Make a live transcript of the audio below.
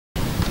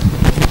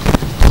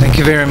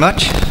you very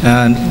much.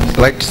 I'd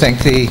like to thank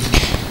the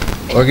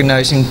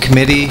organizing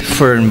committee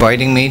for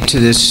inviting me to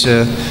this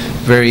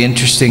very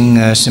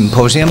interesting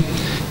symposium.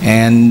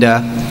 And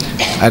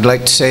I'd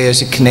like to say,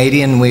 as a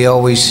Canadian, we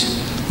always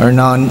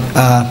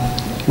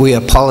we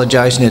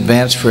apologize in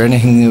advance for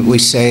anything that we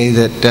say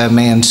that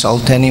may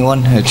insult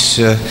anyone. It's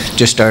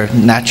just our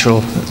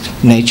natural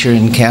nature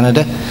in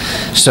Canada.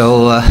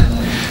 So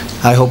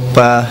I hope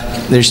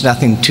there's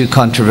nothing too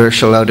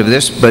controversial out of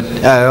this. But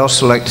I'd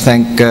also like to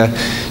thank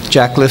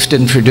Jack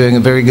Lifton for doing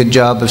a very good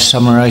job of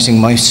summarizing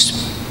my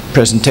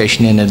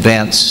presentation in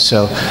advance.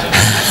 So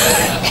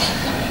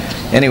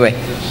anyway,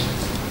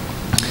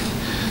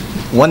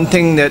 one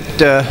thing that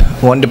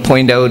I wanted to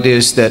point out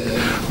is that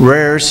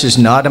rare earths is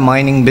not a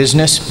mining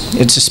business.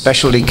 It's a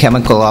specialty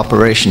chemical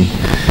operation.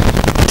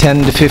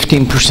 10 to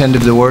 15%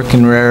 of the work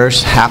in rare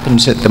earths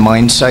happens at the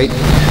mine site.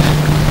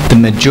 The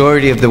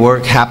majority of the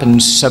work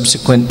happens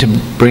subsequent to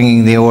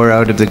bringing the ore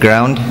out of the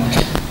ground.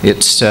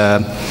 It's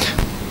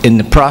in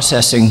the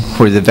processing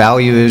where the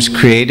value is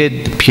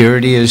created, the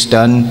purity is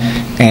done,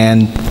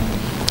 and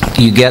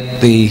you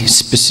get the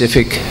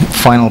specific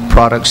final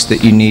products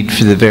that you need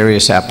for the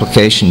various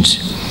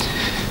applications.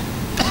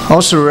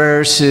 Also,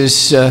 rare earths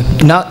is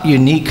not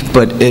unique,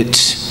 but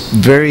it's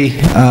very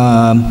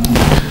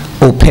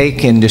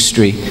opaque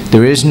industry.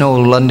 There is no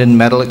London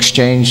Metal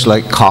Exchange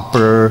like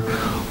copper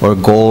or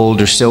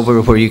gold or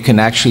silver where you can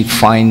actually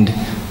find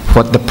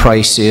what the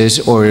price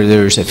is, or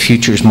there's a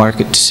futures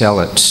market to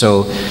sell it.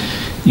 So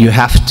you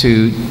have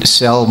to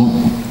sell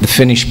the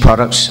finished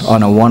products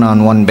on a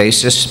one-on-one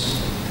basis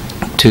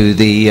to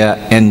the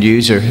end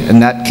user,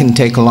 and that can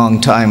take a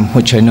long time,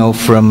 which I know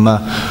from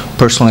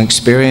personal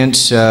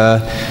experience.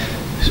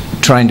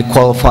 Trying to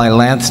qualify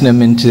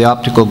lanthanum into the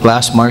optical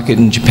glass market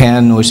in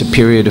Japan was a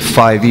period of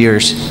 5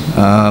 years.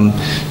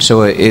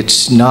 So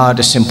it's not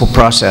a simple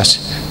process.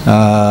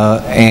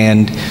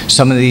 And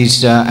some of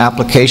these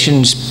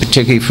applications,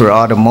 particularly for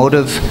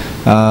automotive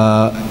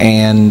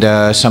and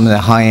some of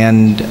the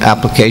high-end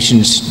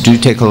applications, do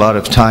take a lot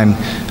of time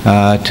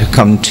to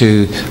come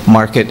to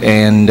market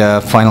and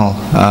final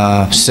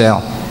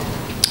sale.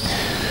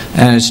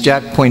 And as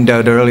Jack pointed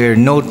out earlier,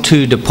 no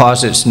two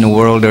deposits in the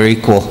world are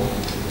equal.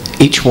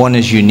 Each one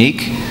is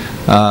unique.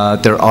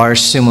 There are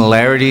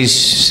similarities,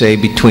 say,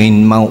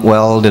 between Mount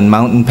Weld and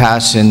Mountain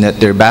Pass in that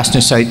they're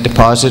bastnäsite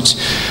deposits,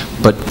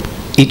 but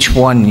each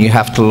one you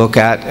have to look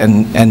at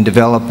and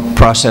develop a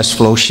process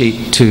flow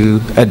sheet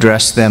to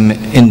address them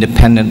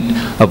independent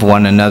of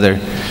one another.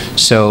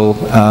 So,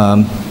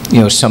 you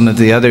know, some of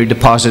the other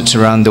deposits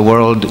around the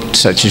world,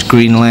 such as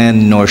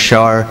Greenland, North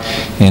Shore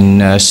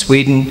in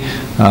Sweden,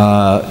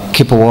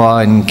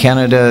 Kippawa in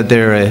Canada,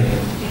 they're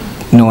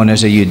known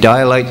as a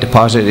eudialyte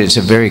deposit. It's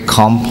a very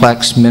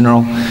complex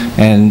mineral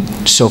and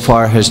so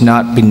far has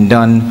not been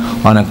done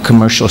on a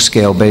commercial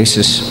scale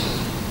basis.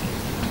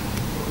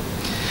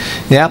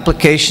 The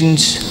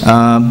applications,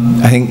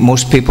 I think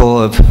most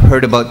people have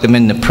heard about them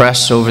in the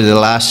press over the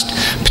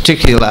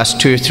particularly the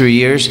last 2 or 3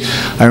 years.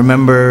 I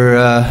remember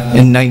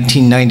in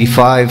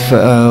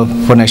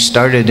 1995 when I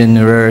started in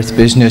the rare earth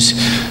business,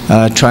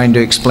 trying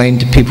to explain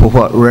to people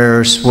what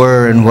rare earths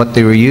were and what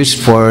they were used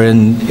for,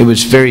 and it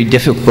was very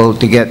difficult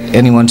to get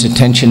anyone's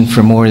attention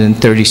for more than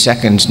 30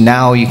 seconds.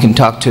 Now you can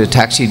talk to a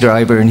taxi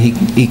driver and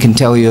he can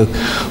tell you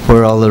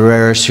where all the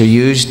rare earths are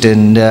used,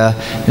 and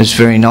is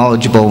very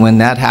knowledgeable. When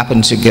that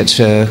happens, it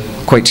gets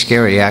quite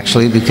scary,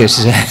 actually,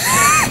 because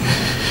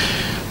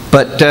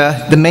but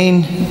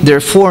there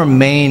are 4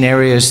 main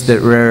areas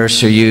that rare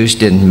earths are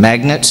used in: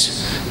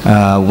 magnets,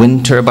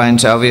 wind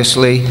turbines,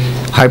 obviously,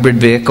 hybrid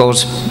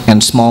vehicles,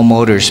 and small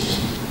motors.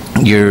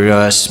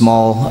 Your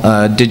small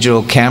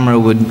digital camera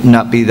would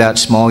not be that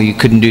small. You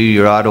couldn't do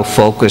your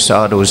autofocus,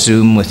 auto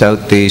zoom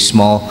without the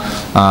small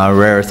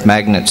rare earth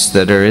magnets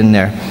that are in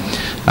there.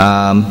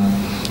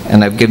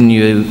 And I've given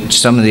you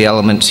some of the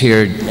elements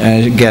here.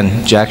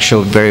 Again, Jack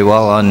showed very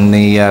well on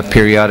the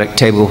periodic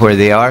table where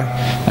they are,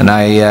 and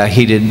I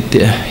heeded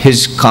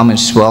his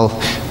comments as well.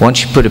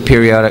 Once you put a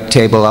periodic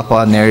table up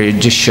on there, it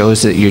just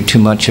shows that you're too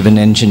much of an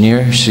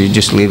engineer, so you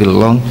just leave it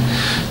alone.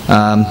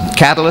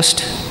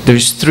 Catalyst,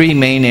 there's 3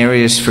 main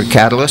areas for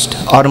catalyst.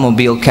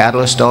 Automobile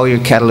catalyst, all your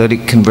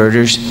catalytic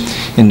converters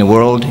in the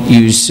world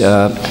use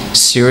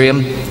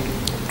cerium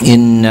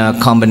in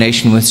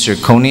combination with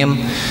zirconium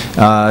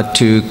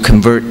to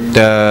convert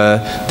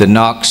the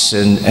NOx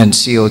and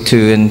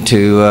CO2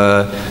 into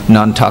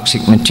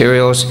non-toxic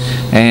materials.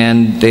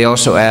 And they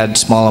also add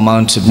small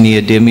amounts of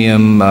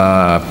neodymium,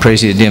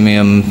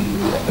 praseodymium,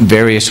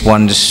 various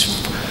ones.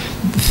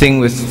 The thing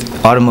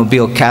with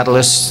automobile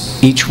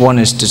catalysts, each one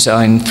is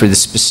designed for the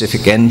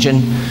specific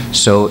engine.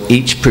 So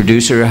each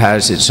producer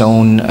has its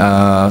own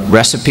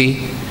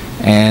recipe.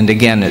 And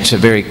again, it's a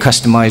very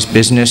customized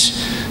business.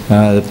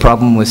 The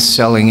problem with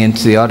selling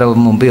into the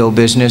automobile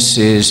business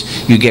is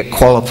you get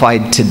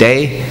qualified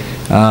today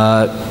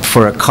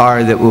for a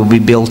car that will be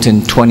built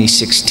in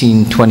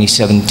 2016,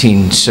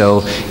 2017.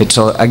 So it's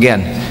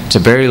again, it's a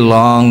very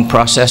long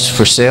process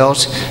for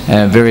sales and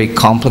a very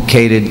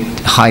complicated,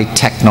 high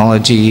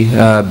technology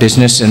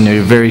business, and there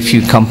are very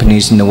few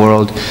companies in the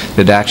world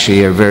that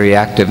actually are very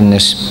active in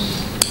this.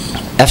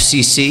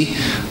 FCC,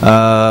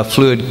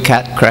 fluid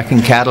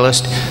cracking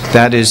catalyst,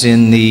 that is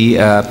in the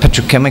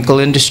petrochemical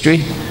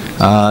industry.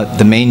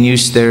 The main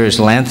use there is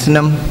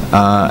lanthanum,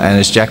 and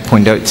as Jack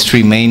pointed out,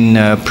 3 main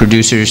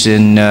producers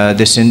in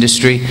this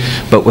industry.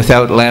 But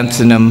without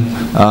lanthanum,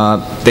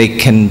 they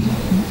can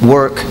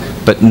work,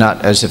 but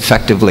not as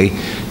effectively.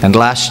 And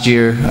last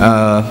year,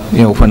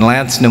 when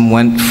lanthanum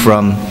went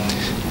from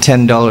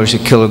 $10 a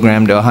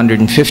kilogram to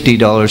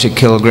 $150 a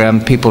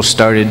kilogram, people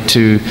started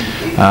to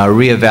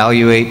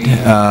reevaluate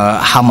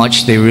how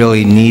much they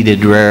really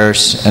needed rare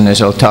earths. And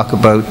as I'll talk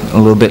about a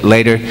little bit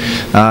later,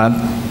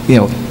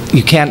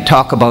 you can't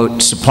talk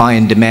about supply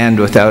and demand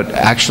without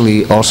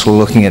actually also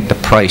looking at the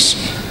price.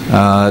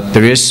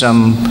 There is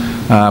some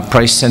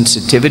price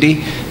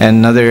sensitivity, and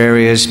in other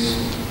areas,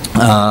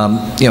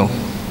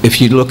 if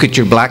you look at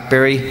your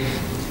BlackBerry,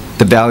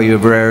 the value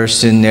of rare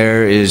earths in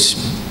there is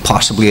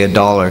possibly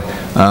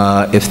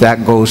 $1. If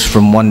that goes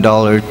from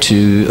 $1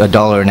 to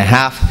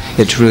 $1.50,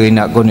 it's really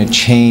not going to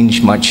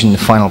change much in the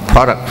final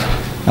product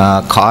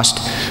cost,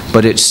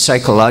 but it's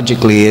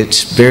psychologically,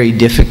 it's very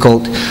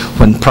difficult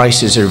when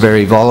prices are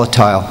very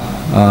volatile.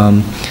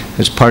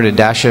 As part of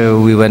Dasha,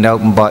 we went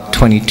out and bought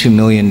 $22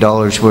 million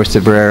worth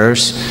of rare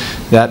earths.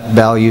 That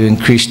value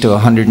increased to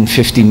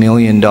 $150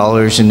 million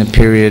in a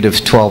period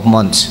of 12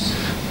 months,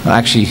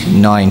 actually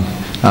 9.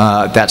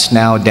 That's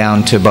now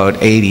down to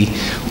about 80.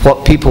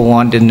 What people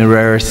want in the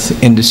rare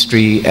earth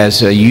industry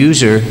as a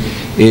user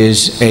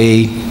is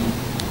a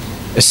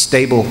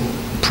stable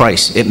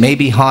price. It may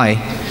be high,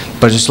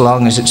 but as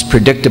long as it's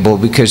predictable,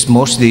 because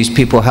most of these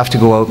people have to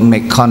go out and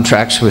make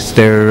contracts with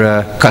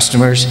their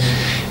customers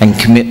and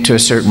commit to a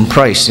certain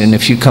price. And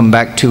if you come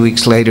back 2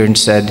 weeks later and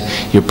said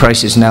your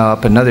price is now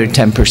up another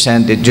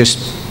 10%, it just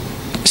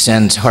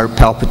sends heart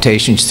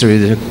palpitations through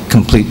the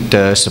complete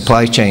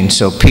supply chain.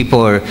 So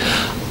people are,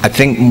 I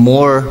think,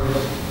 more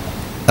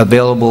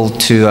available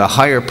to a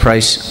higher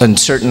price in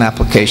certain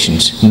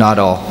applications, not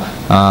all.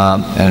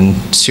 And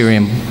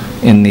cerium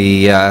in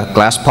the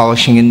glass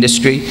polishing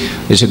industry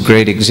is a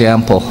great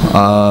example.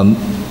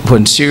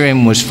 When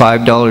cerium was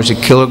 $5 a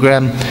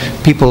kilogram,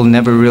 people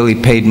never really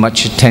paid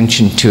much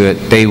attention to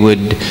it. They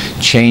would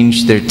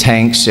change their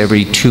tanks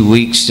every 2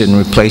 weeks and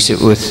replace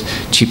it with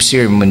cheap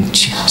cerium. When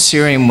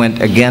cerium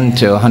went again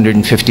to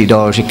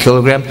 $150 a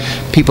kilogram,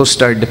 people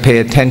started to pay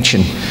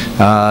attention.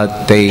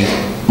 They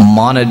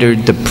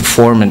monitored the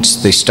performance.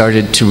 They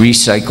started to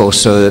recycle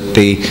so that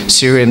the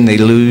cerium they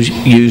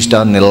used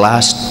on the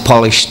last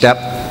polish step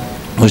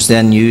was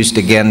then used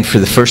again for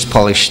the first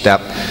polish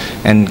step.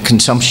 And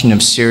consumption of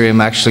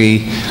cerium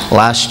actually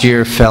last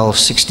year fell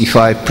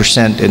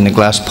 65% in the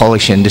glass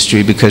polish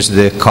industry because of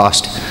the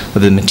cost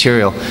of the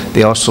material.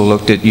 They also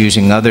looked at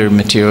using other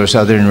materials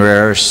other than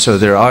rare earths. So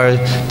there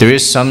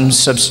is some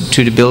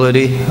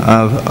substitutability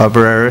of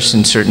rare earths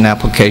in certain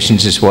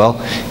applications as well.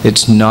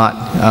 It's not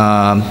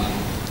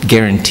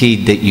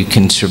guaranteed that you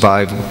can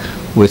survive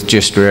with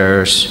just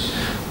rare earths.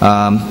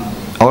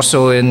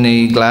 Also in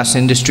the glass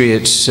industry,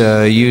 it's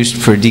used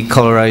for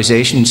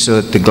decolorization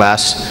so that the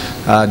glass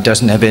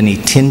doesn't have any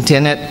tint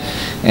in it.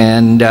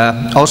 And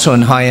also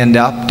in high-end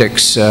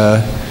optics,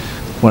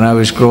 when I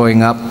was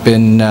growing up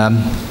in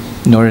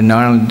Northern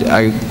Ireland,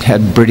 I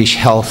had British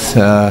Health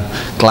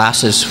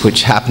glasses,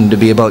 which happened to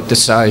be about the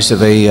size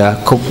of a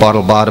Coke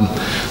bottle bottom.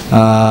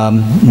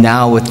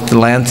 Now with the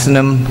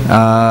lanthanum,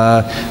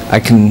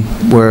 I can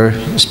wear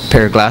a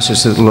pair of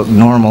glasses that look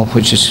normal,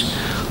 which is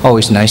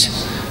always nice.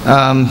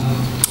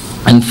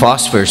 And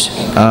phosphors.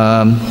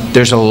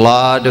 There's a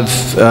lot of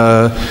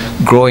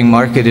growing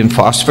market in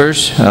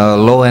phosphors.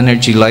 Low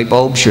energy light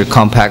bulbs, your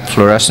compact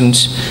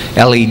fluorescents,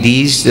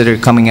 LEDs that are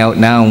coming out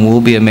now and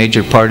will be a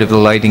major part of the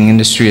lighting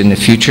industry in the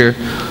future,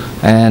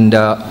 and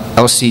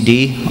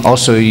LCD.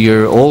 Also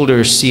your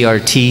older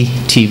CRT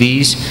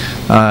TVs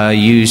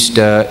used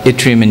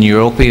yttrium and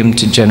europium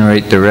to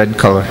generate the red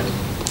color.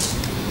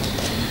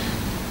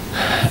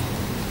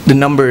 The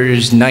number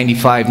is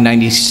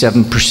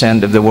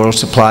 95–97% of the world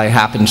supply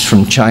happens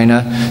from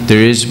China.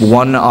 There is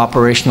one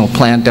operational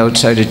plant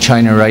outside of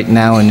China right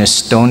now in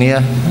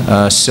Estonia.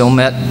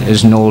 Silmet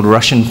is an old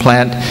Russian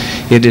plant.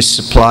 It is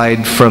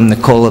supplied from the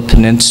Kola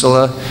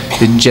Peninsula.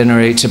 It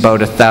generates about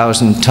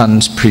 1,000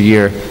 tons per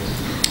year.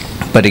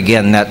 But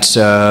again, that's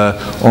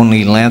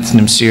only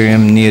lanthanum,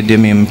 cerium,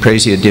 neodymium,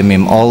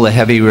 praseodymium. All the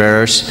heavy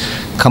rare earths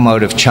come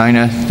out of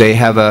China. They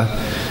have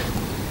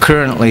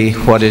currently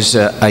what is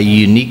a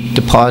unique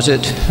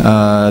deposit,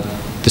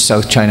 the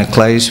South China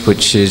clays,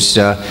 which is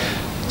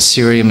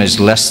cerium is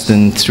less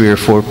than 3 or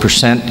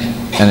 4%,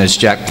 and as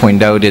Jack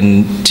pointed out,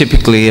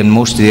 typically in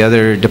most of the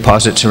other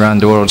deposits around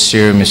the world,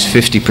 cerium is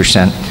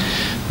 50%.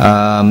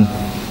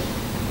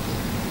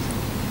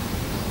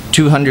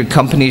 200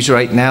 companies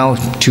right now,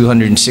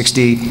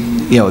 260.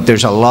 You know,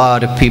 there's a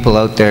lot of people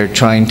out there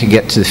trying to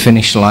get to the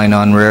finish line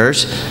on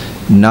rares.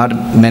 Not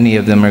many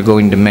of them are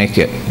going to make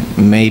it.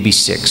 Maybe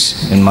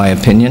 6, in my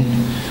opinion.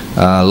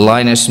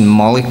 Linus and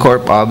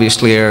Molycorp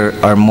obviously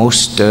are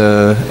most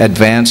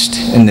advanced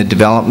in the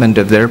development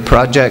of their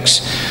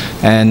projects.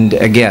 And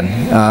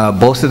again,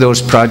 both of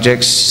those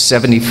projects,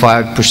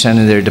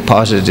 75% of their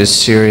deposit is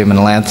cerium and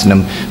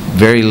lanthanum.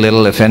 Very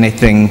little, if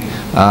anything,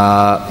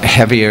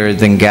 heavier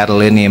than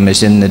gadolinium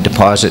is in the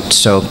deposit.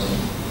 So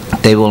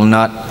they will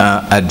not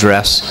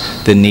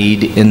address the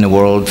need in the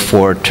world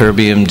for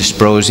terbium,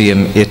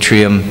 dysprosium,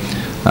 yttrium,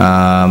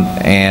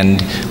 and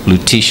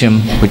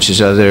lutetium, which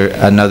is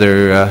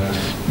another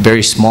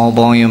very small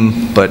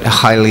volume but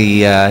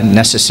highly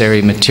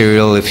necessary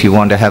material if you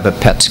want to have a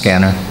PET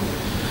scanner.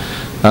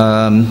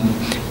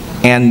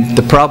 And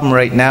the problem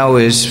right now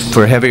is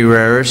for heavy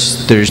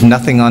rares, there's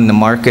nothing on the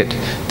market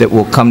that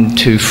will come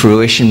to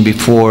fruition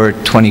before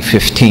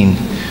 2015.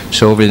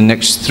 So over the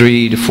next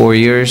 3 to 4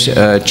 years,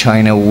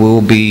 China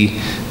will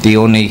be the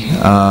only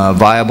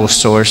viable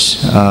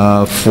source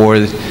for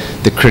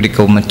the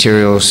critical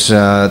materials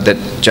that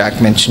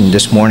Jack mentioned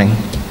this morning.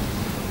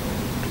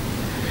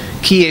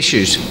 Key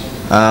issues.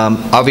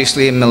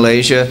 Obviously in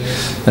Malaysia,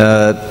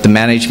 the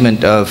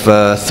management of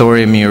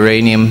thorium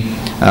uranium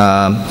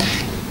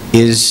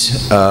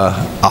is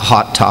a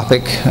hot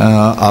topic,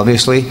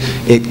 obviously.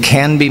 It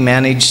can be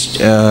managed,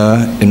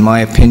 in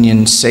my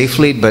opinion,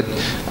 safely,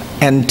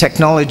 and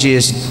technology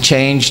has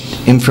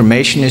changed,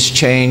 information has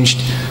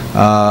changed.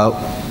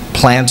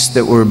 Plants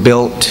that were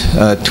built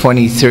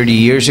 20, 30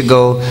 years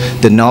ago,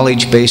 the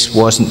knowledge base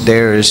wasn't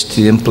there as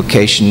to the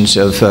implications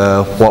of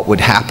what would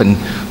happen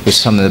with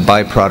some of the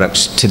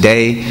byproducts.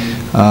 Today,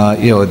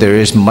 you know, there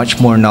is much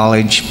more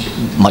knowledge,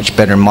 much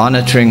better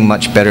monitoring,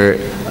 much better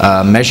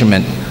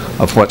measurement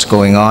of what's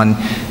going on,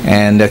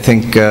 and I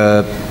think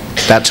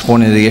that's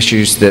one of the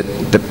issues that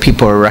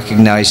people are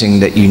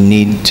recognizing that you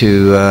need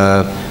to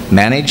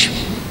manage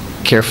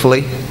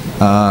carefully,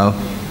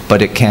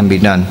 but it can be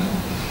done.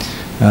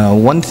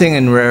 One thing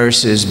in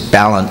rares is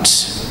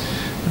balance.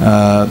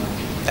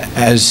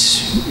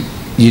 As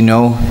you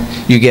know,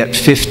 you get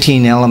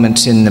 15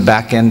 elements in the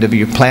back end of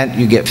your plant,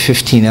 you get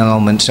 15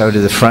 elements out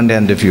of the front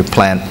end of your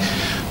plant.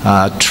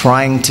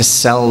 Trying to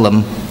sell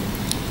them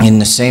in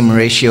the same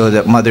ratio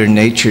that Mother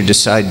Nature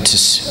decided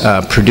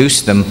to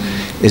produce them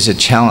is a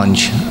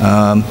challenge.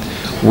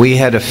 We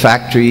had a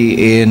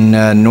factory in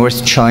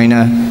North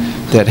China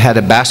that had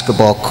a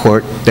basketball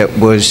court that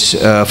was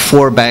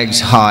 4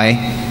 bags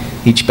high,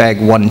 each bag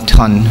 1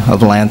 ton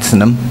of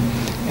lanthanum,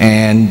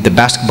 and the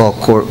basketball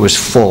court was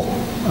full.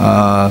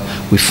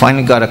 We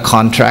finally got a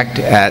contract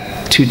at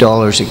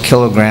 $2 a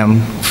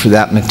kilogram for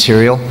that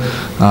material,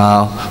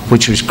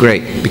 which was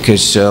great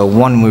because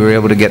 1, we were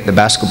able to get the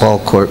basketball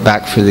court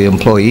back for the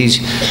employees,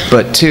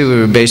 but 2,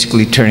 we were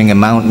basically turning a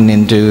mountain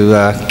into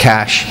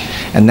cash.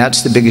 And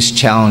that's the biggest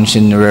challenge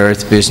in the rare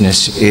earth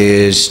business,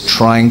 is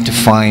trying to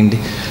find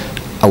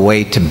a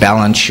way to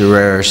balance your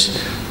rares.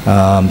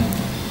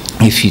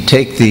 If you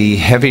take the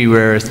heavy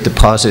rare earth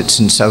deposits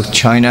in South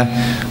China,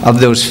 of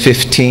those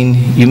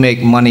 15, you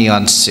make money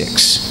on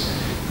 6.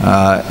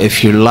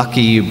 If you're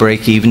lucky, you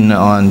break even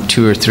on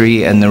 2 or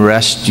 3, and the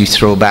rest you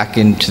throw back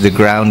into the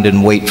ground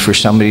and wait for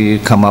somebody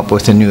to come up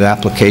with a new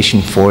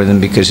application for them,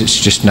 because it's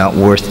just not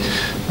worth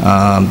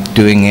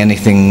doing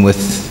anything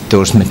with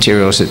those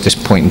materials at this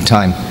point in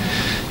time.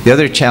 The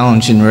other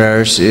challenge in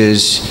rares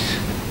is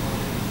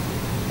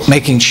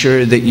making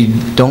sure that you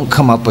don't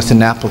come up with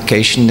an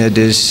application that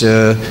is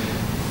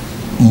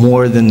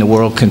more than the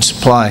world can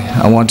supply.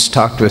 I once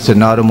talked with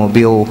an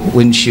automobile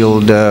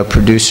windshield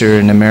producer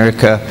in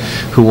America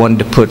who wanted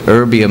to put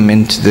erbium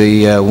into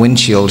the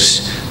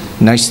windshields.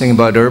 Nice thing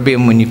about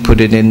erbium, when you put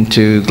it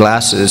into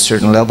glass at a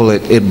certain level,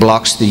 it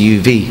blocks the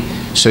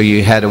UV. So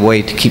you had a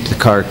way to keep the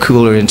car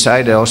cooler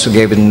inside. It also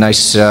gave it a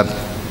nice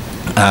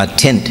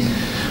tint.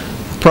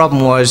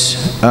 Problem was,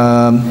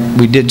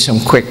 we did some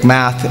quick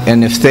math,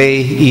 and if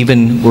they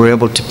even were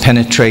able to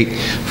penetrate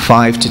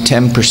 5 to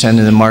 10%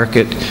 of the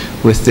market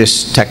with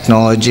this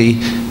technology,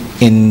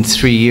 in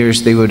 3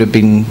 years they would have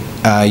been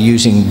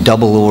using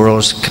double the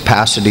world's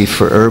capacity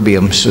for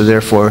erbium. So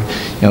therefore,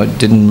 you know, it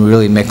didn't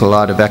really make a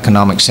lot of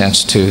economic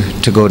sense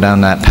to go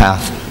down that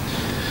path.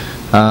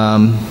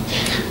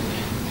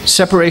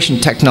 Separation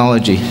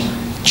technology.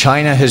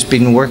 China has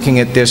been working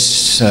at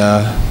this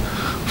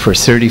for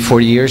 30,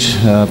 40 years.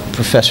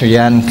 Professor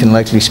Yan can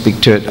likely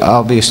speak to it,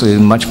 obviously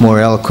much more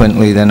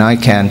eloquently than I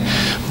can.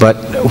 But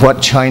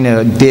what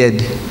China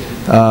did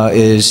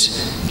is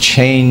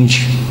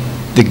change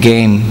the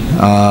game.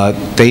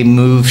 They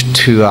moved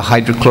to a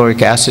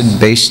hydrochloric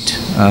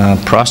acid-based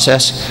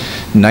process.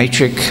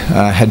 Nitric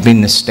had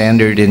been the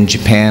standard in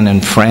Japan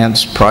and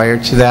France prior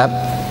to that.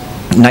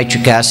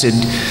 Nitric acid,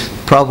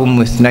 the problem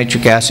with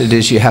nitric acid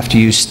is you have to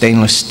use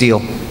stainless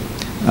steel.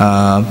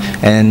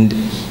 And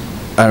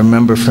I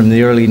remember from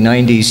the early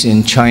 90s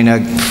in China,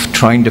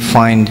 trying to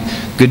find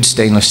good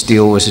stainless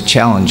steel was a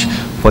challenge.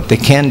 What they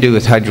can do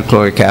with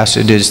hydrochloric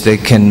acid is they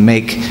can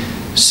make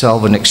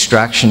solvent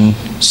extraction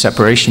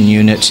separation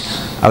units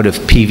out of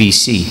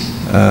PVC,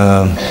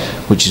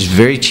 which is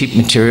very cheap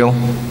material,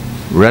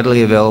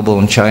 readily available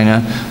in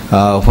China.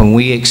 When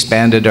we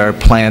expanded our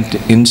plant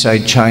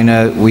inside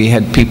China, we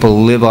had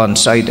people live on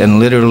site and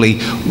literally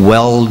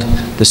weld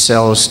the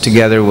cells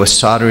together with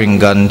soldering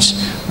guns.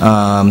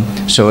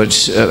 So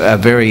it's a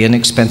very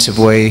inexpensive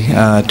way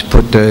to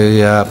put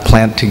the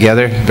plant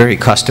together, very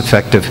cost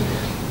effective.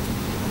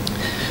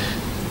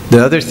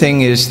 The other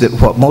thing is that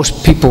what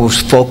most people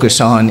focus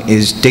on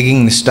is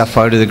digging the stuff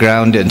out of the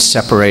ground and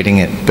separating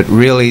it, but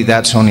really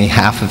that's only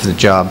half of the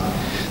job.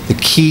 The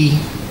key,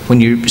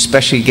 when you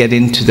especially get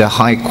into the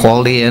high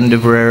quality end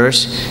of rare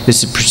earths,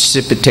 is the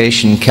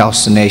precipitation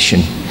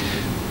calcination.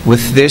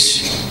 With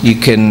this, you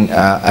can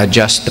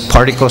adjust the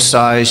particle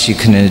size, you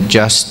can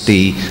adjust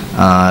the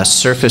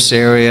surface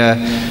area,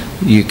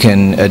 you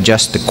can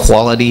adjust the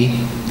quality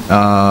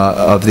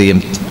of the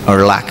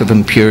or lack of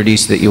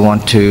impurities that you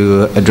want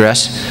to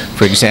address.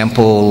 For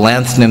example,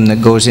 lanthanum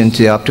that goes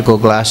into the optical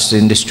glass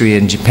industry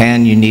in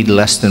Japan, you need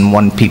less than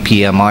 1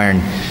 ppm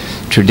iron.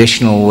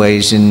 Traditional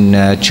ways in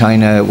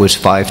China it was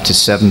 5 to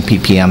 7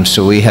 ppm,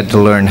 so we had to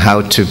learn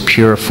how to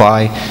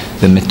purify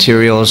the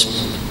materials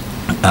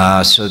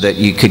so that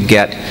you could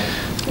get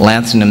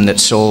lanthanum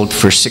that's sold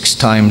for 6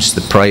 times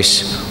the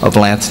price of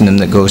lanthanum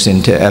that goes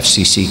into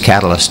FCC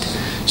catalyst.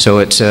 So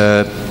it's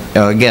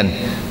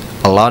again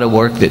a lot of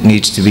work that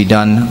needs to be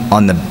done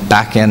on the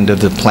back end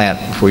of the plant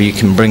where you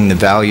can bring the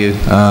value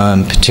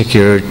in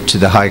particular to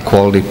the high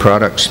quality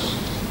products.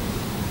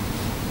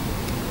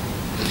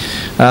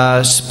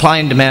 Supply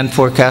and demand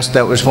forecast,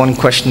 that was one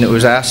question that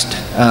was asked.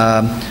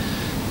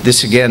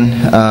 This again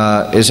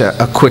is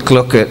a quick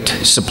look at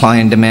supply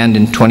and demand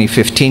in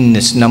 2015.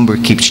 This number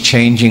keeps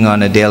changing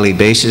on a daily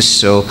basis,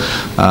 so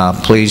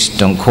please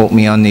don't quote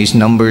me on these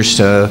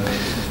numbers.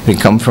 They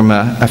come from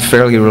a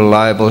fairly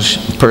reliable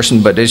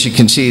person, but as you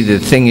can see, the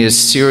thing is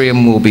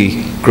cerium will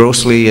be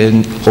grossly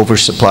in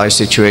oversupply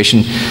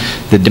situation.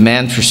 The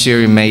demand for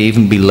cerium may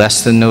even be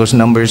less than those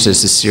numbers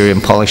as the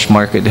cerium polish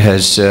market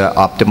has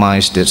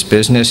optimized its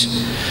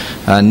business.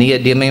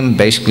 Neodymium,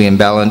 basically in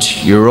balance.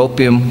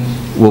 Europium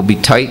will be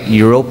tight.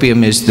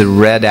 Europium is the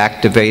red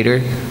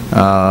activator.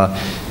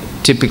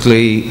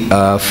 Typically,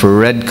 for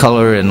red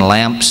color in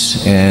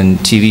lamps and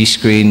TV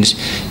screens,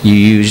 you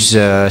use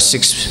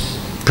 6%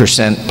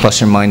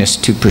 plus or minus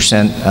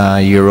 2%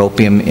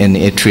 europium in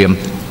yttrium.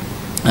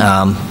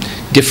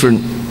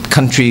 Different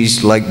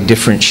countries like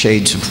different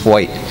shades of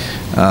white.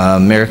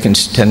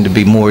 Americans tend to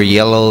be more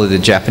yellow, the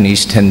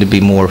Japanese tend to be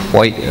more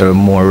white or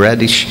more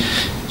reddish,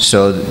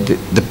 so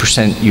the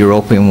percent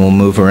europium will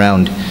move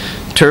around.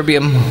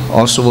 Terbium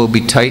also will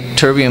be tight.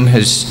 Terbium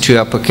has 2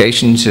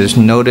 applications as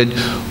noted.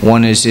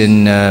 One is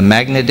in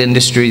magnet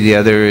industry, the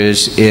other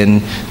is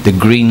in the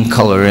green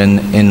color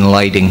in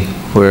lighting,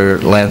 where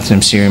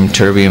lanthanum, cerium,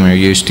 terbium are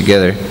used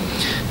together.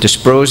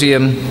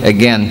 Dysprosium,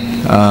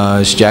 again,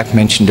 as Jack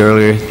mentioned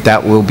earlier,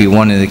 that will be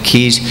one of the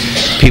keys.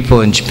 People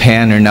in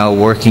Japan are now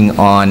working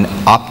on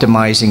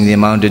optimizing the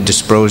amount of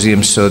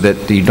dysprosium so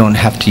that you don't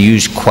have to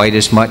use quite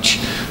as much.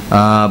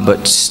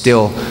 But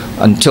still,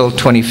 until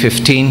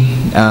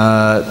 2015,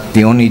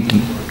 the only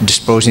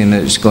dysprosium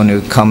that is going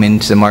to come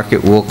into the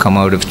market will come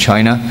out of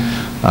China.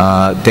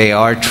 They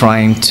are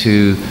trying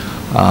to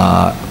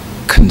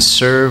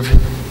conserve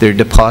their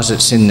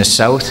deposits in the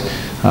south.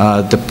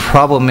 The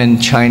problem in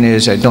China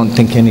is I don't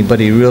think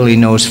anybody really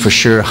knows for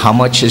sure how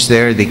much is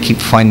there. They keep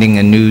finding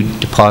a new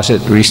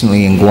deposit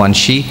recently in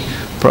Guangxi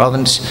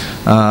province,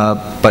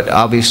 but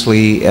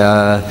obviously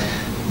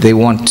they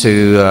want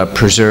to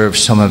preserve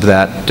some of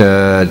that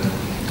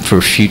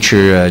for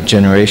future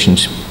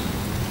generations.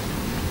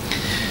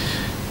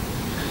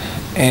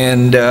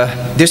 And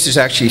this is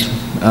actually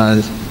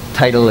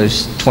title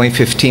is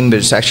 2015, but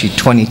it's actually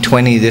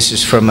 2020. This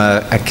is from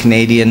a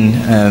Canadian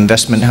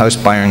investment house,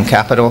 Byron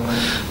Capital.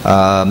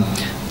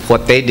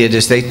 What they did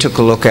is they took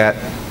a look at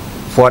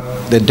what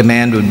the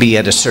demand would be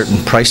at a certain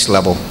price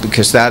level,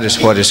 because that is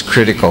what is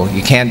critical.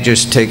 You can't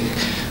just take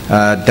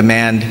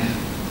demand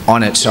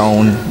on its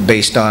own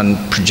based on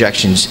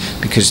projections,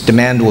 because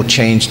demand will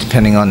change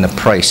depending on the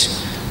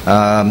price.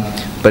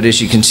 But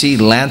as you can see,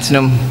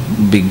 lanthanum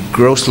will be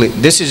grossly,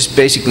 this is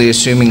basically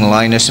assuming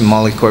Linus and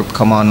Molycorp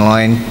come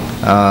online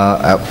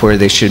at where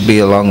they should be,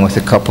 along with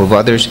a couple of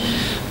others.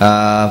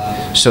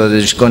 So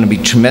there's going to be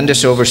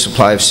tremendous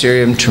oversupply of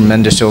cerium,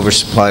 tremendous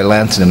oversupply of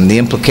lanthanum. The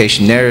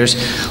implication there is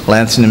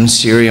lanthanum and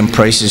cerium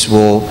prices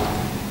will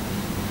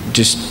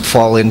just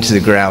fall into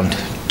the ground.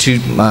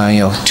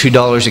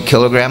 $2 a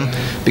kilogram,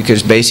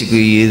 because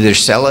basically you either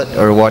sell it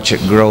or watch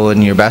it grow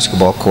in your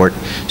basketball court.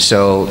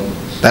 So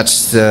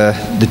that's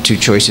the 2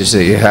 choices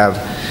that you have.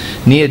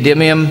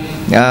 Neodymium,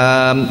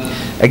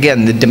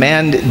 again, the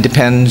demand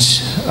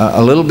depends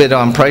a little bit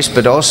on price,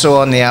 but also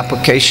on the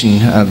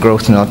application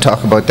growth, and I'll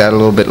talk about that a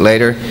little bit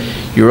later.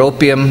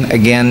 Europium,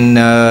 again,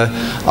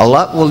 a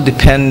lot will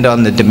depend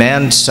on the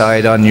demand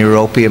side on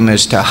europium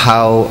as to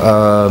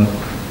how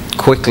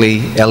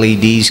quickly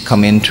LEDs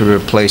come in to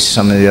replace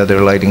some of the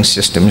other lighting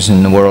systems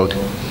in the world.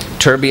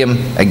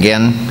 Terbium,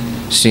 again,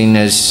 seen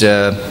as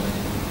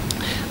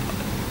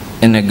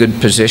in a good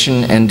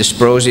position, and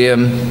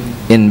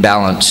dysprosium in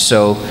balance.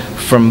 So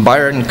from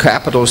Byron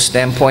Capital's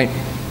standpoint,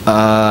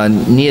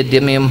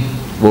 neodymium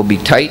will be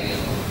tight,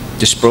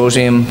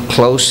 dysprosium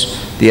close,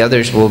 the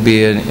others will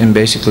be in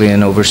basically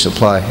an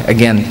oversupply,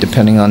 again,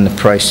 depending on the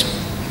price.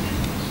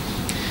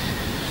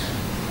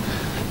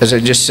 As I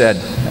just said,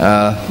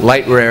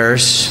 light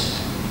rares,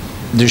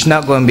 there's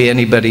not going to be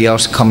anybody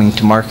else coming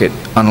to market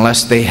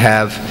unless they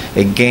have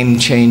a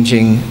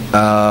game-changing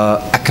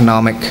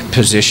economic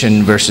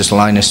position versus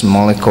Linus and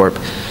Molycorp.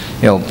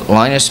 You know,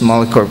 Linus and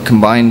Molycorp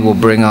combined will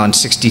bring on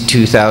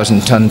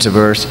 62,000 tons of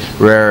rare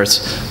earths.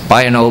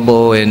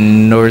 Bionobo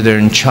in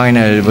northern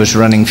China was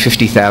running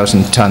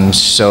 50,000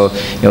 tons. So,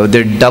 you know,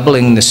 they're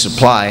doubling the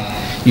supply.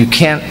 You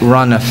can't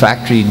run a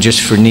factory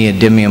just for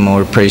neodymium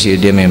or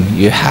praseodymium.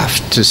 You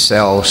have to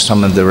sell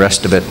some of the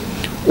rest of it,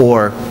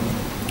 or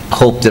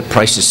hope that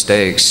prices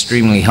stay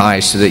extremely high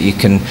so that you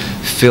can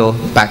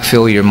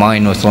backfill your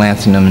mine with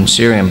lanthanum and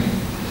cerium.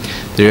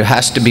 There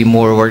has to be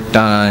more work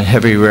done on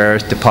heavy rare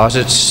earth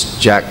deposits.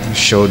 Jack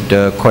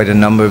showed quite a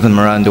number of them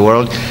around the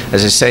world.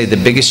 As I say, the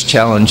biggest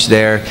challenge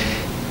there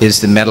is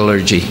the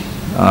metallurgy.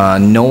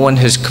 No one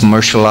has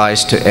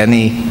commercialized to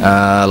any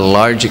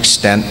large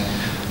extent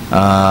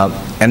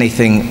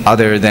anything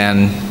other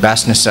than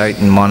bastnasite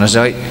and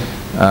monazite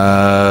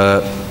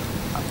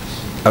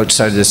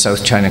outside of the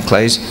South China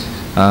clays.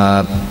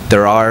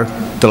 There are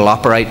the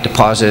laperite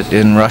deposit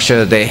in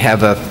Russia. They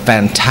have a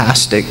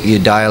fantastic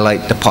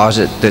eudialyte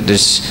deposit that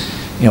is,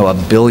 you know,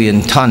 1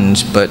 billion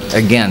tons. But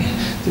again,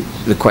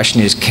 the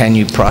question is, can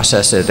you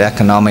process it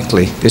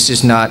economically? This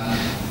is not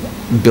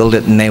build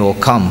it and they will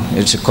come.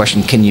 It's a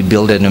question, can you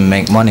build it and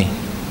make money?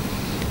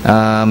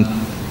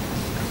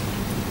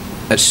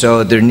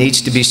 So there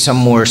needs to be some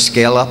more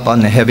scale up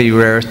on the heavy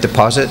rare earth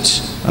deposits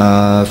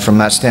from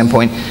that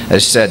standpoint. As I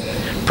said,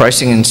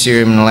 pricing in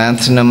cerium and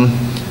lanthanum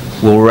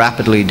will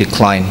rapidly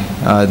decline.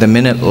 The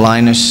minute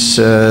Linus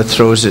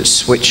throws its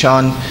switch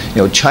on, you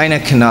know, China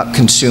cannot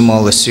consume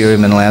all the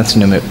cerium and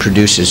lanthanum it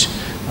produces.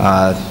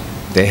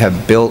 They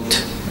have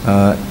built,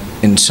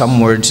 in some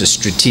words, a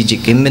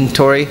strategic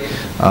inventory.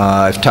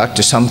 I've talked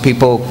to some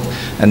people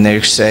and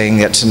they're saying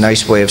that's a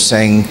nice way of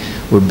saying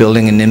we're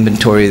building an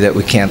inventory that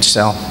we can't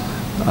sell.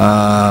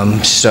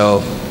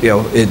 So, you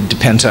know, it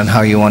depends on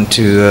how you want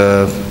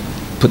to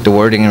put the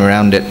wording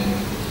around it.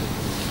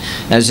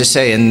 As I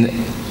say,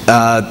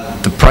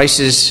 the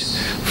prices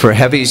for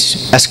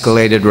heavies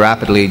escalated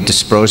rapidly.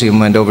 Dysprosium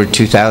went over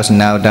 2,000,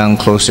 now down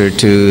closer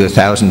to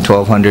 1,000,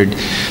 1,200.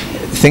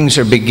 Things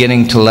are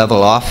beginning to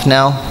level off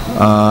now,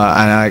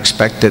 and I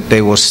expect that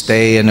they will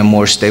stay in a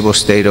more stable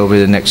state over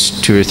the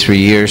next 2 or 3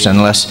 years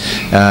unless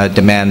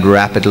demand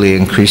rapidly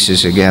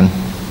increases again.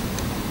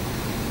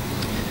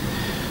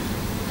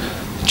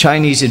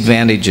 Chinese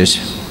advantages.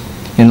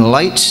 In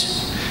lights,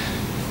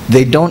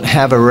 they don't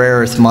have a rare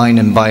earth mine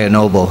in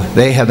Bionobo.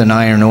 They have an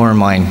iron ore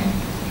mine.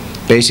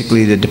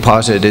 Basically, the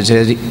deposit is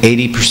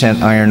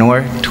 80% iron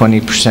ore,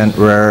 20%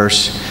 rare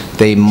earths.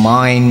 They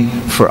mine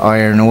for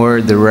iron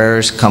ore. The rare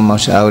earths come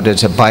out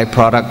as a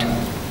byproduct.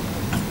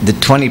 The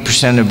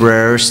 20% of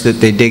rare earths that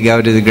they dig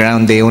out of the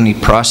ground, they only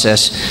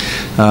process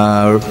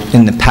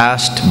in the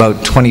past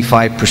about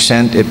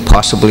 25%. It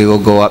possibly will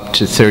go up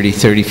to 30,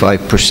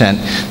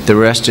 35%. The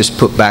rest is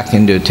put back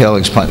into a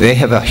tailings plant. They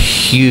have a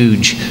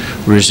huge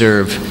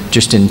reserve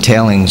just in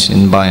tailings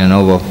in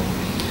Bionobo.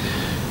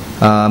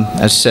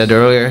 As I said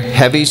earlier,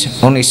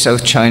 heavies, only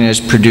South China is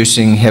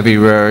producing heavy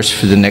rare earths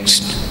for the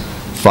next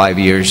 5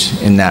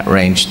 years in that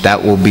range.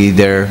 That will be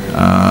their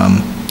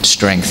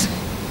strength.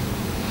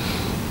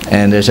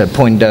 And as I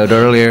pointed out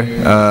earlier,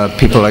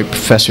 people like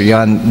Professor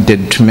Yan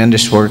did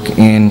tremendous work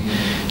in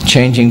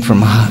changing from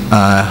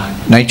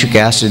nitric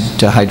acid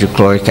to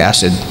hydrochloric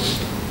acid.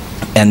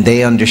 And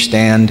they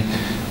understand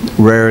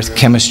rare earth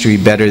chemistry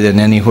better than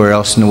anywhere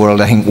else in the world.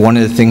 I think one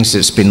of the things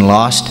that's been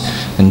lost,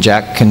 and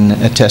Jack can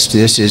attest to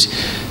this, is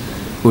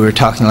we were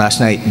talking last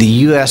night, the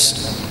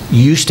US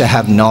used to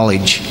have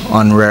knowledge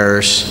on rare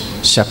earths,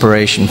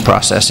 separation,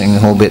 processing, the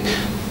whole bit.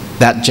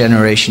 That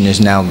generation is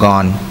now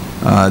gone.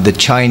 The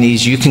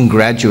Chinese, you can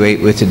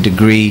graduate with a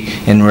degree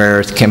in rare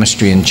earth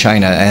chemistry in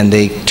China, and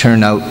they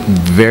turn out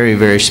very,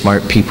 very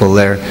smart people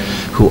there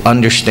who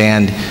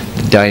understand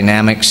the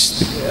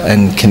dynamics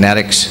and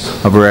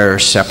kinetics of rare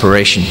earth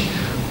separation.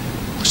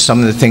 Some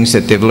of the things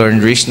that they've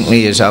learned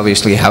recently is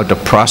obviously how to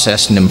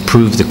process and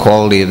improve the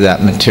quality of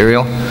that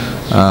material.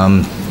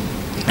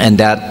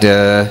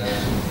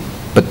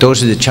 But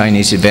those are the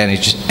Chinese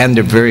advantages, and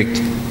they're very,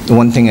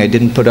 one thing I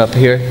didn't put up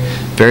here,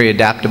 very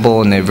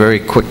adaptable, and they're very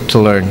quick to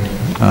learn.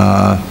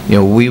 You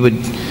know, we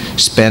would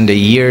spend a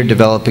year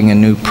developing a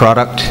new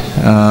product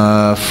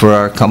for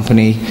our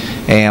company,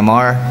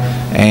 AMR,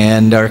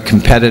 and our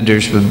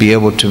competitors would be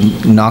able to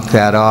knock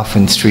that off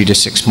in 3 to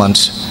 6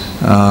 months.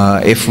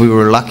 If we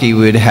were lucky,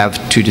 we'd have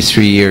 2 to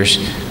 3 years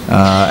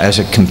as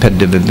a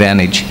competitive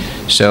advantage.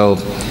 So,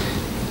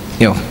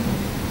 you know,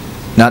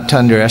 not to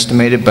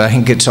underestimate it, but I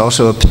think it's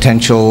also a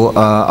potential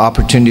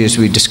opportunity, as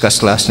we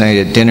discussed last night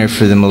at dinner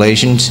for the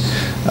Malaysians,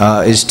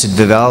 is to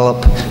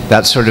develop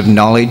that sort of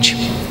knowledge,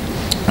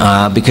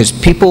 because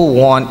people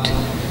want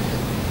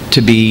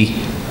to be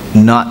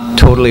not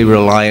totally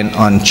reliant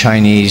on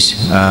Chinese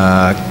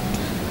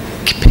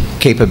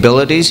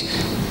capabilities,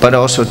 but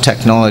also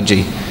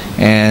technology.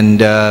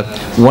 And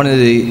one of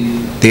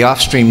the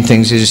offstream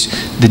things is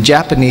the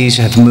Japanese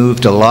have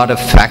moved a lot of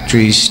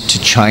factories to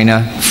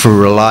China for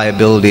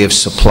reliability of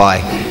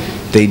supply.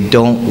 They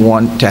don't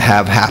want to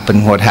have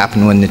happen what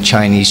happened when the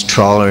Chinese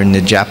trawler and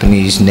the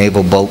Japanese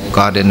naval boat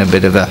got in a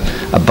bit of a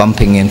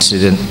bumping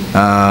incident.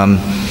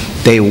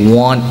 They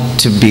want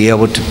to be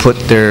able to put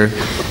their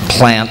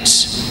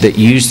plants that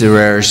use the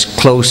rare earths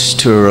close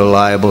to a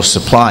reliable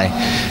supply.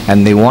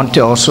 And they want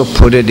to also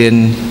put it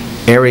in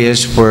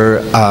areas where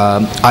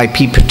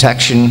IP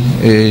protection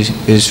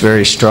is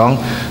very strong.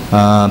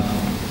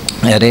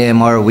 At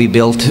AMR, we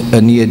built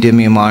a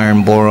neodymium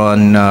iron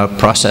boron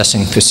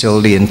processing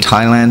facility in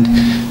Thailand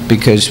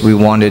because we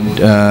wanted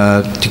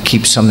to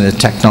keep some of the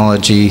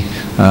technology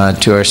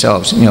to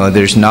ourselves. You know,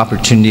 there's an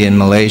opportunity in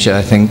Malaysia,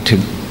 I think, to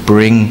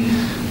bring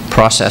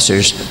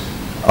processors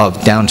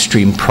of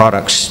downstream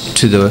products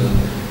to the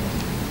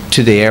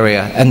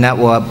area, and that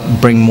will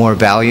bring more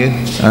value,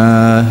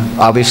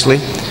 obviously.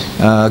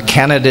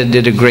 Canada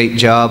did a great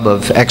job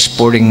of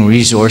exporting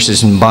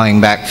resources and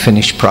buying back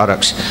finished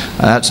products.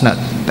 That's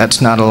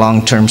not a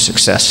long-term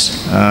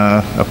success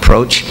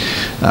approach,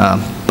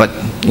 but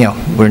you know,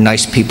 we're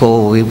nice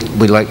people. We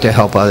like to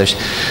help others.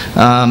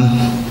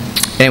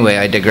 Anyway,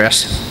 I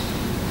digress.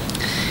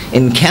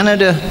 In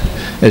Canada,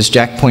 as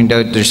Jack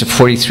pointed out, there's a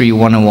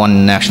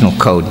 43-101 national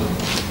code,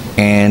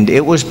 and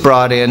it was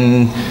brought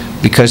in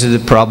because of the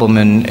problem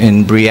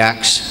in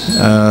Briax.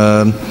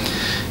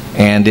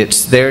 And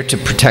it's there to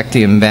protect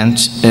the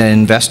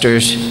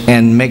investors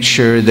and make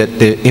sure that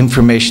the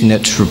information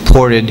that's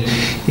reported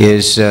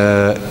is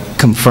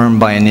confirmed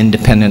by an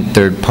independent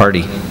third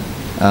party,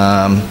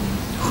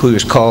 who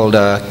is called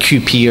a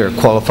QP, or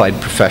qualified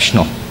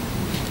professional.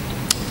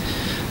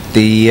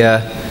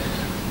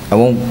 I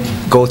won't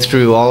go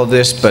through all of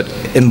this, but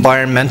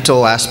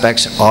environmental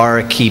aspects are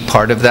a key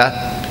part of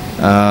that.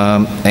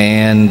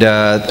 And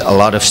a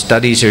lot of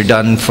studies are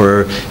done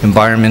for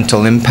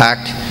environmental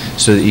impact,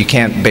 so that you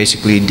can't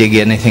basically dig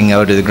anything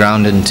out of the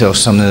ground until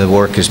some of the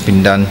work has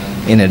been done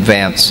in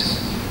advance.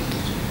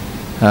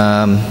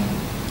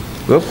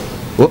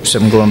 Whoops,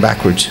 I'm going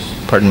backwards,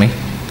 pardon me.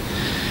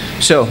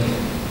 So,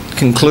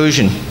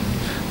 conclusion.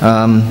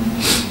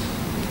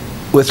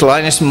 With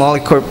Linus and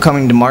Molycorp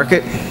coming to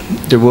market,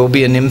 there will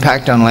be an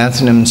impact on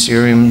lanthanum and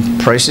cerium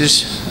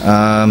prices.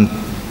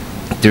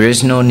 There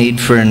is no need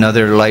for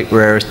another light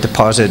rare earth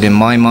deposit in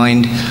my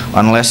mind,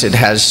 unless it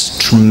has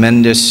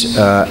tremendous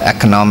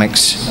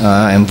economics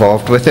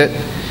involved with it.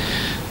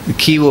 The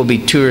key will be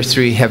 2 or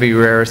 3 heavy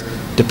rare earth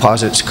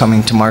deposits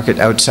coming to market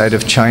outside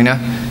of China.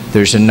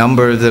 There's a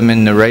number of them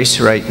in the race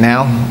right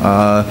now,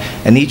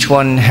 and each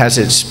one has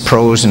its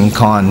pros and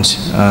cons.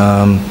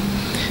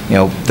 You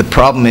know, the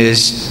problem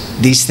is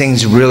these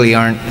things really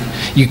aren't.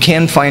 You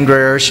can find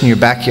rare earths in your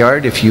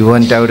backyard. If you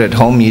went out at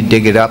home, you'd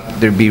dig it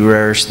up, there'd be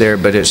rare earths there,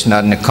 but it's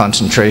not in a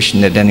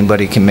concentration that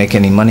anybody can make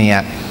any money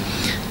at.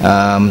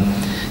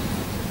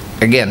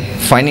 Again,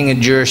 finding a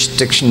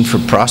jurisdiction for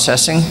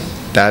processing,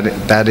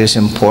 that is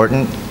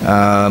important.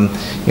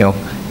 You know,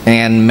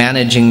 and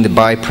managing the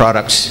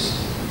byproducts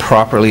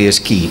properly is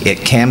key. It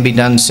can be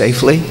done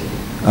safely,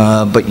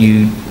 but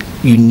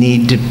you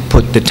need to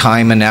put the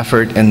time and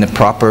effort and the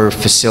proper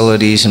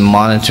facilities and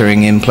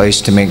monitoring in place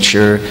to make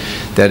sure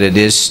that it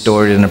is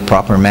stored in a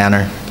proper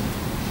manner.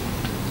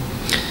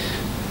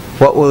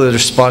 What will the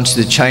response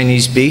to the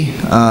Chinese be?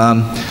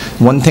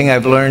 One thing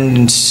I've learned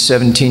in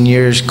 17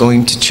 years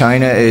going to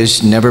China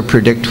is never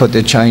predict what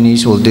the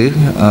Chinese will do,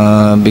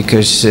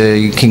 because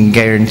you can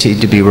guarantee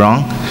to be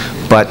wrong.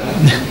 But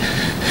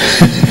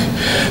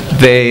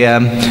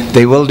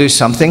they will do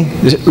something.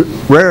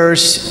 Rare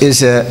earths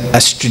is a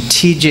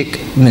strategic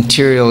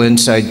material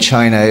inside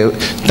China.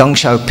 Deng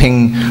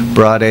Xiaoping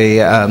brought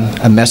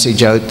a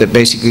message out that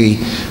basically,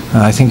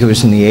 I think it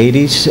was in the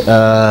 80s,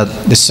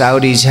 the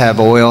Saudis have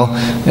oil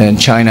and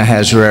China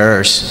has rare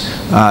earths.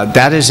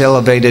 That has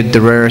elevated the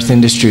rare earth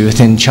industry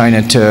within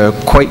China to a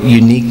quite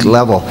unique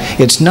level.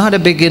 It's not a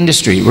big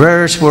industry.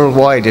 Rare earths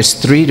worldwide is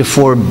 $3 to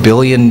 $4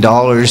 billion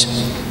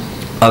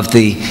of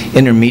the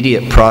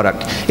intermediate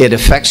product. It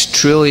affects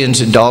trillions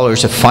of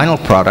dollars of final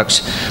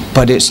products,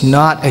 but it's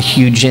not a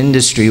huge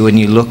industry when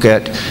you look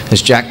at,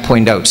 as Jack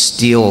pointed out,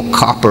 steel,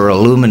 copper,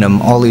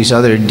 aluminum, all these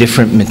other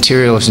different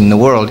materials in the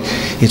world.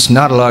 It's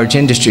not a large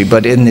industry,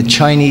 but in the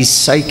Chinese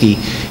psyche,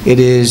 it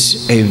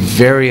is a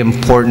very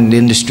important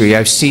industry.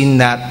 I've seen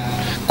that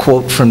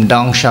quote from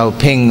Deng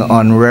Xiaoping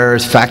on rare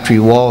earth factory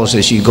walls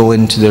as you go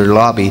into their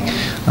lobby.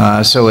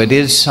 So it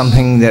is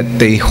something that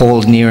they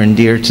hold near and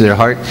dear to their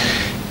heart,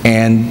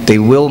 and they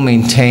will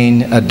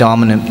maintain a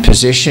dominant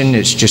position.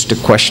 It's just a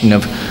question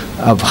of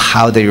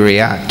how they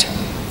react.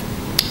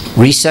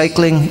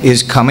 Recycling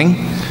is coming.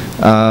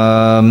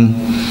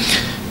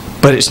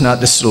 but it's not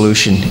the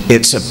solution.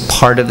 It's a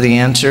part of the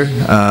answer.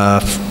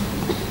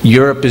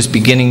 Europe is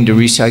beginning to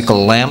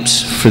recycle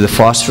lamps for the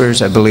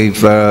phosphors. I believe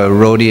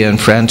Rhodia in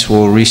France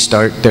will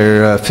restart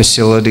their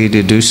facility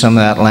to do some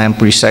of that lamp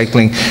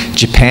recycling.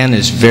 Japan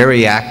is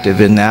very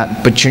active in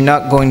that, but you're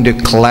not going to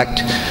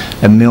collect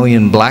 1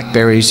 million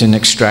blackberries and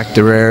extract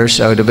the rare earths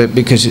out of it,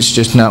 because it's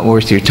just not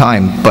worth your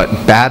time. But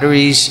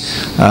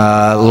batteries,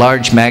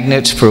 large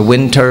magnets for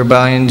wind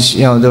turbines,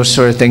 you know, those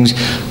sort of things.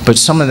 But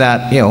some of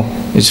that, you know,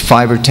 is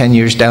 5 or 10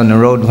 years down the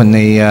road when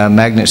the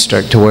magnets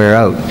start to wear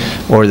out,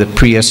 or the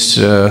Prius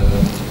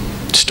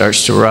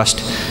starts to rust.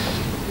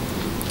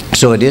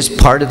 So it is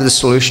part of the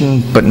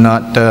solution, but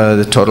not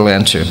the total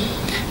answer.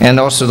 And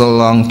also the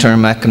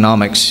long-term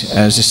economics.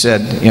 As I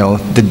said, you know,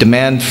 the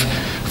demand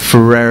for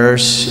rare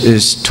earths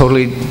is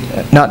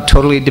not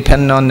totally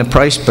dependent on the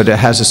price, but it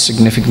has a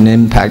significant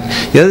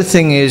impact. The other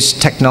thing is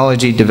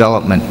technology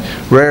development.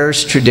 Rare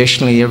earths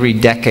traditionally every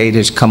decade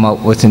has come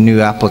out with a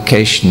new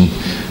application.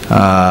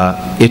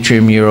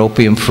 Yttrium,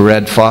 europium,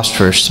 ferrite,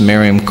 phosphorus,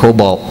 samarium,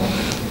 cobalt,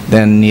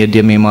 then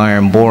neodymium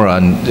iron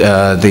boron,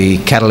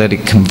 the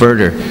catalytic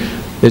converter.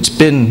 It's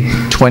been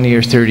 20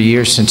 or 30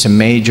 years since a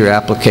major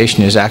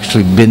application has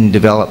actually been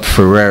developed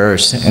for rare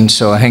earths. And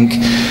so I think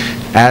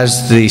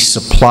as the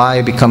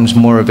supply becomes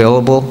more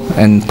available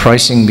and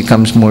pricing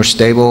becomes more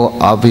stable,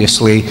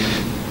 obviously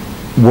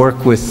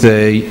work with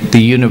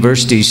the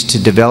universities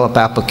to develop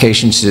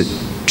applications that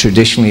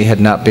traditionally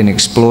had not been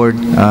explored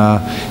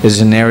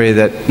is an area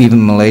that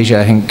even Malaysia,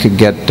 I think, could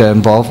get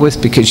involved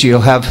with, because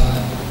you'll have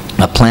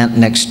a plant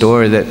next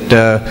door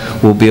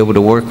that will be able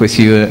to work with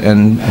you,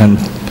 and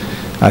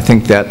I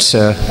think that's,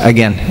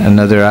 again,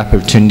 another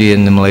opportunity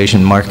in the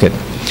Malaysian market.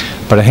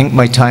 But I think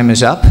my time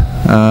is up.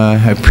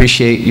 I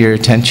appreciate your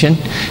attention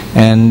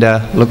and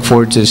look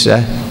forward to this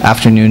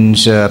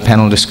afternoon's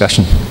panel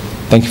discussion.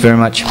 Thank you very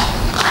much.